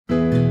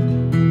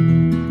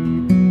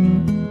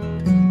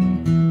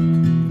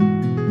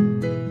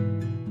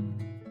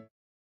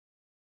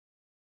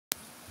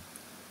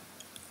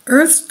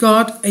Earth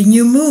got a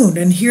new moon,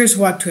 and here's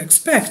what to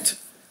expect.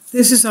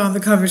 This is on The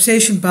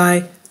Conversation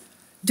by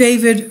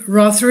David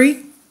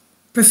Rothery,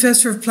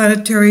 Professor of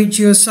Planetary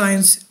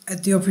Geoscience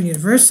at the Open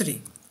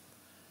University.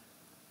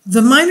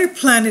 The Minor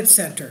Planet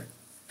Center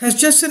has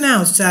just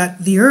announced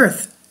that the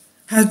Earth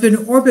has been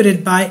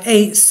orbited by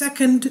a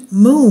second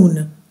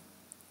moon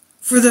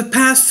for the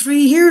past 3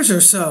 years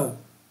or so.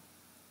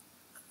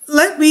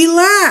 Let me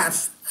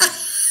laugh.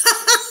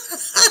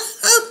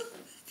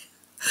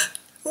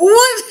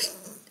 What?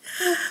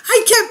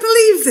 I can't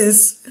believe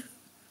this.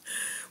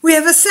 We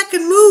have a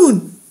second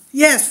moon.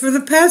 Yes, for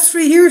the past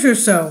 3 years or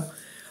so.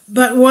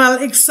 But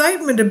while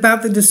excitement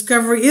about the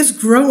discovery is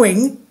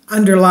growing,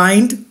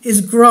 underlined,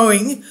 is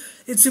growing,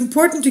 it's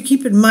important to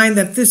keep in mind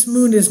that this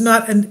moon is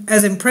not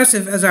as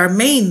impressive as our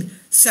main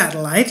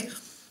satellite.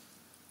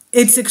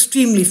 It's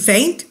extremely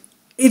faint.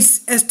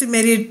 It's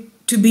estimated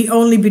to be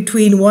only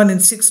between 1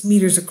 and 6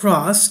 meters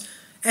across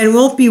and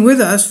won't be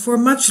with us for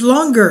much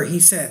longer,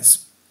 he says.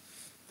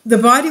 The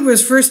body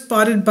was first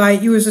spotted by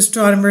U.S.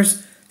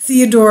 astronomers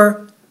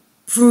Theodore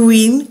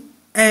Pruin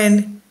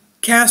and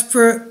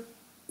Casper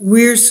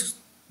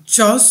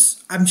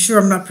Wierschos. I'm sure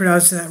I'm not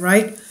pronouncing that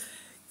right.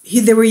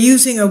 They were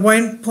using a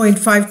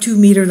 1.52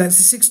 meter, that's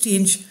a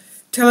 60-inch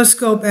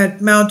telescope at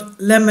Mount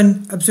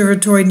Lemmon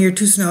Observatory near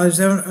Tucson,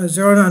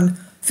 Arizona on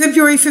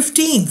February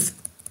 15th.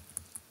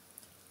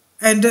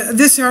 And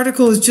this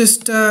article is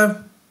just,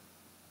 when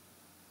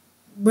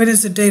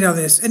is the date on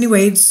this?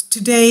 Anyway, it's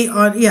today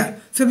on,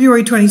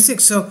 February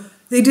 26th. So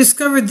they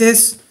discovered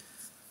this.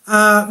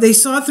 They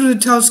saw it through the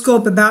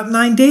telescope about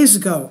 9 days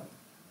ago.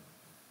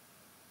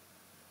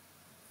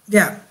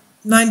 Yeah,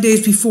 9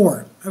 days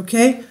before,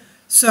 okay?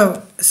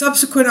 So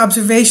subsequent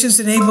observations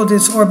enabled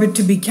its orbit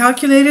to be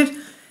calculated,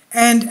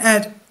 and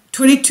at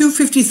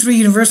 22:53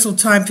 Universal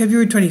Time,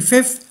 February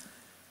 25th,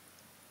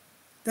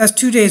 that's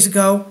 2 days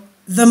ago,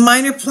 the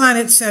Minor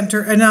Planet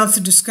Center announced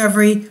the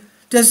discovery,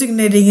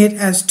 designating it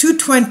as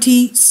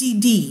 220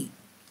 CD,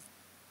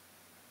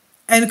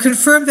 and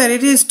confirmed that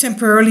it is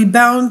temporarily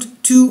bound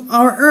to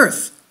our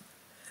Earth.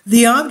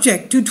 The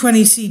object,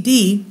 220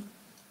 CD,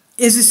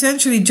 is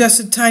essentially just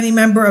a tiny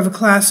member of a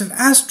class of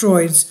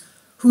asteroids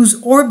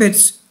whose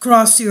orbits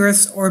cross the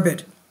Earth's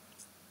orbit.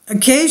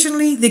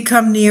 Occasionally, they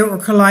come near or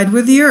collide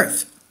with the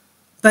Earth.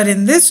 But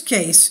in this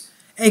case,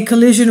 a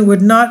collision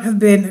would not have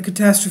been a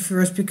catastrophe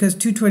for us because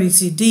 220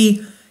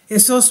 CD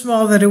is so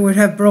small that it would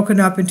have broken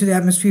up into the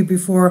atmosphere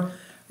before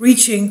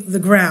reaching the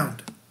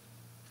ground.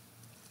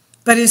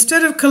 But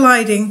instead of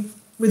colliding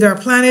with our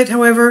planet,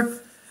 however,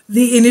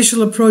 the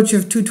initial approach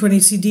of 220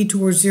 CD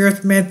towards the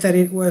Earth meant that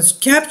it was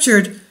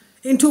captured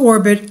into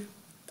orbit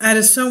at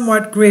a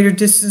somewhat greater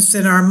distance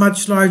than our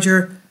much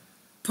larger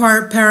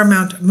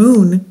paramount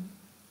moon.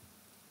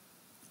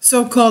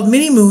 So-called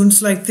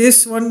mini-moons like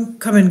this one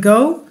come and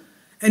go,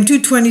 and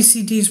 220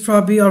 CD is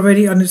probably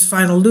already on its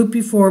final loop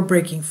before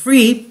breaking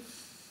free.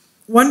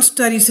 One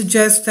study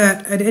suggests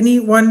that at any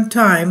one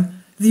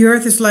time, the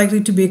Earth is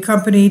likely to be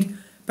accompanied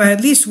by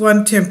at least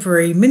one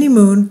temporary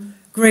mini-moon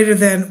greater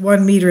than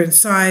 1 meter in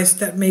size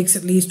that makes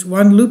at least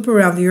one loop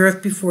around the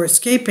Earth before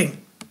escaping.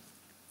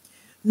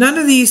 None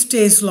of these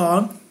stays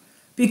long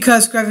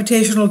because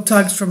gravitational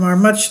tugs from our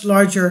much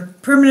larger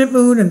permanent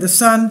moon and the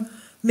Sun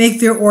make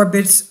their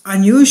orbits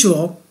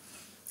unusual.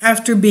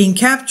 After being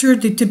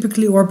captured, they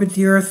typically orbit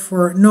the Earth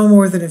for no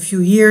more than a few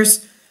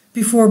years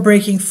before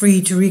breaking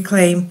free to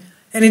reclaim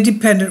an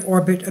independent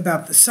orbit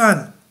about the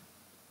Sun.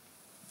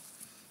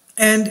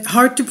 And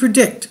hard to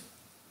predict.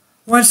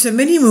 Once a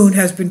mini-moon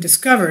has been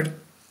discovered,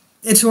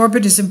 its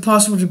orbit is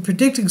impossible to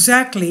predict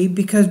exactly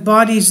because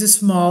bodies this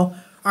small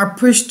are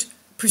pushed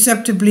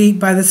perceptibly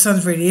by the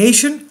Sun's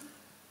radiation,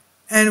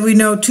 and we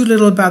know too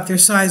little about their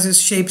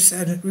sizes, shapes,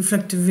 and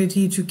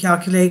reflectivity to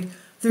calculate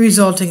the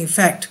resulting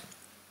effect.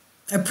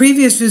 A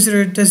previous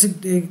visitor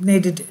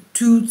designated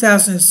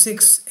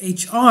 2006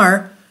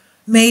 HR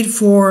made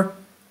 4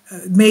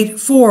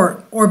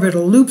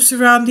 orbital loops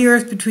around the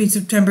Earth between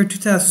September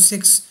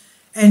 2006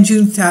 and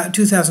June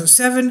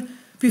 2007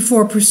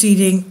 before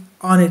proceeding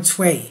on its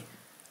way.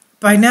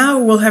 By now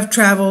it will have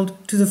traveled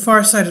to the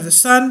far side of the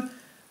Sun,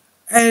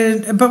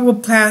 but will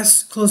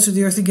pass close to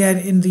the Earth again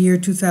in the year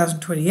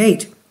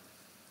 2028.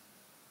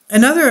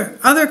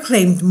 Other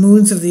claimed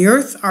moons of the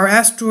Earth are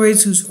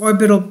asteroids whose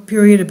orbital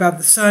period about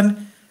the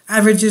Sun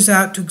averages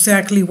out to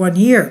exactly 1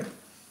 year.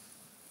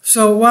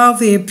 So while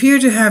they appear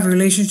to have a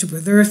relationship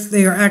with Earth,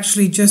 they are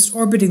actually just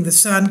orbiting the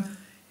Sun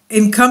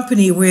in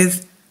company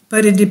with,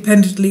 but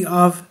independently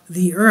of,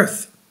 the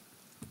Earth.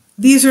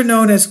 These are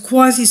known as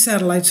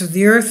quasi-satellites of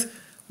the Earth.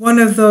 One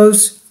of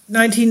those,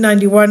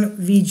 1991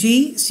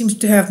 VG, seems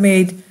to have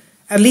made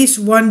at least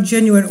one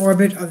genuine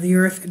orbit of the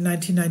Earth in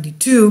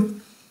 1992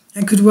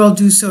 and could well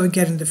do so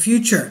again in the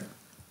future.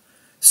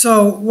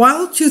 So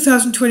while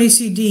 2020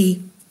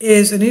 CD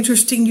is an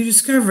interesting new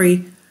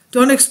discovery,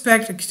 don't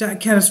expect a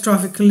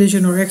catastrophic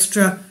collision or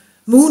extra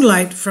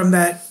moonlight from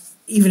that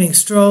evening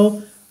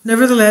stroll.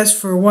 Nevertheless,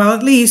 for a while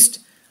at least,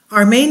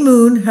 our main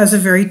moon has a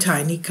very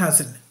tiny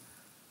cousin.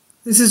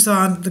 This is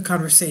on The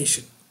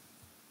Conversation.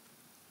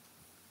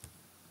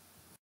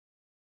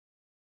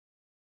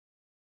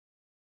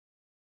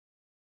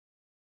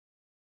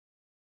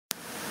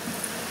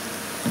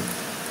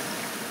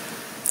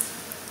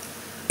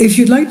 If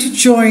you'd like to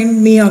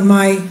join me on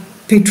my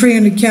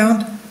Patreon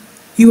account,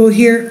 you will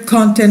hear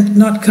content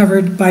not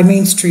covered by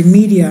mainstream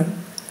media.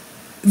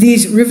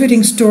 These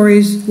riveting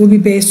stories will be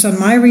based on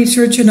my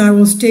research, and I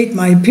will state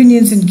my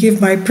opinions and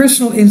give my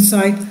personal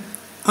insight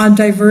on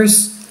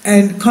diverse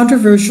and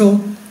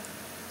controversial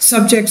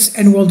subjects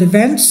and world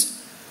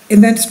events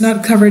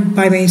not covered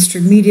by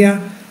mainstream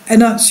media,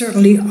 and not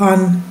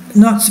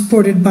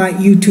supported by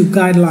YouTube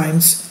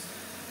guidelines.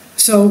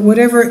 So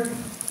whatever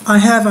I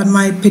have on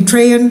my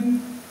Patreon,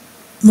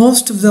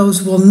 most of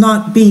those will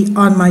not be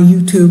on my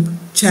YouTube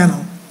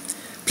channel.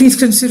 Please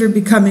consider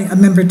becoming a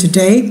member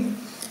today.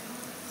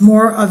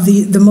 More of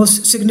the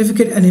most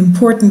significant and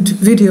important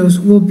videos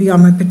will be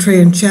on my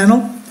Patreon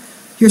channel.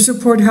 Your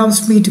support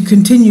helps me to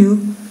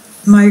continue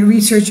my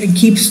research and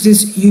keeps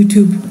this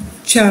YouTube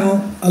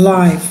channel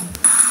alive.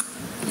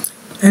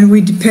 And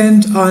we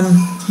depend on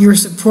your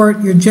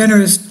support, your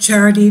generous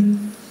charity,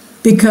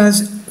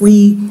 because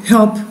we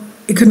help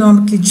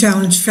economically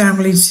challenged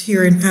families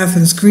here in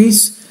Athens,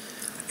 Greece,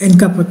 in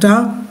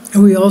Kapota,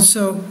 and we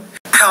also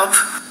help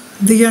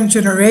the young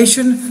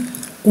generation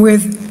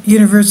with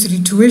university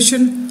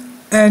tuition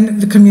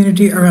and the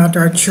community around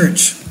our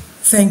church.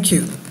 Thank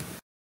you.